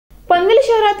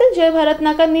शहरातील जय भारत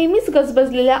नाका नेहमीच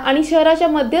गजबजलेला आणि शहराच्या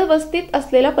मध्यवस्तीत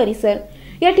असलेला परिसर।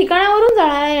 या ठिकाणावरून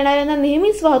जाणाऱ्या येणाऱ्यांना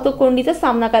नेहमीच वाहतूक कोंडीचा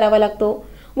सामना करावा लागतो।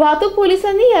 वाहतूक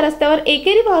पोलिसांनी या रस्त्यावर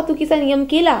एकेरी वाहतुकीचा नियम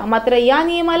केला, मात्र या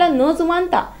नियमाला न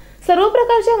जुमानता सर्व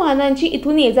प्रकारच्या वाहनांची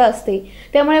इथून ये-जा असते,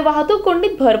 त्यामुळे वाहतूक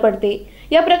कोंडीत भर पडते।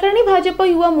 या प्रकरणी भाजप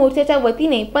युवा मोर्चाच्या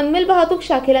वतीने पनवेल वाहतूक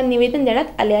शाखेला निवेदन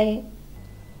देण्यात आले आहे।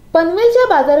 पनवेलच्या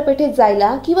बाजारपेठेत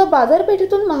जायला किंवा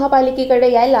बाजारपेठेतून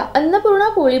महापालिकेकडे यायला अन्नपूर्णा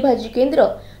पोळी भाजी केंद्र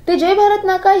ते जय भारत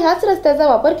नाका ह्याच रस्त्याचा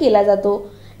वापर केला जातो।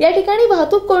 या ठिकाणी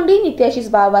वाहतूक कोंडी नित्याचीच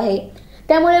बाब आहे,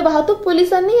 त्यामुळे वाहतूक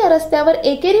पोलिसांनी या रस्त्यावर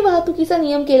एकेरी वाहतुकीचा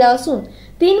नियम केला असून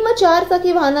 3 व 4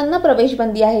 चाकी वाहनांना प्रवेश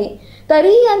बंदी आहे।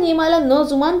 तरीही या नियमाला न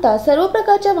जुमानता सर्व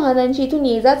प्रकारच्या वाहनांची इथून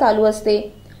ये-जा चालू असते।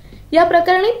 या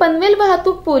प्रकरणी पनवेल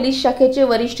वाहतूक पोलीस शाखेचे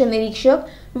वरिष्ठ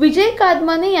निरीक्षक विजय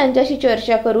कादमाने यांच्याशी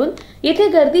चर्चा करून येथे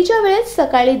गर्दीच्या वेळेत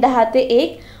सकाळी 10 ते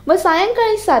 1 व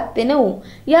सायंकाळी 7 ते 9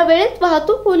 या वेळेत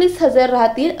वाहतूक पोलीस हजर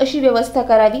राहतील अशी व्यवस्था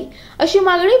करावी, अशी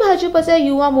मागणी भाजपच्या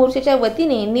युवा मोर्चाच्या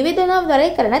वतीने निवेदनाद्वारे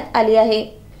करण्यात आली आहे।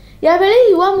 यावेळी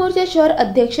युवा मोर्चा शहर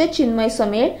अध्यक्ष चिन्मय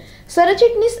समेळ,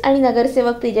 सरचिटणीस आणि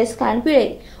नगरसेवक तेजस कानपिळे,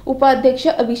 उपाध्यक्ष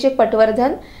अभिषेक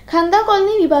पटवर्धन, खांदा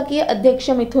कॉलनी विभागीय अध्यक्ष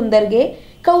मिथुन दर्गे,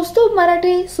 कौस्तुभ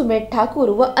मराठे, सुमेध ठाकूर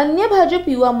व अन्य भाजप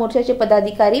युवा मोर्चाचे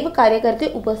पदाधिकारी व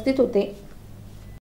कार्यकर्ते उपस्थित होते।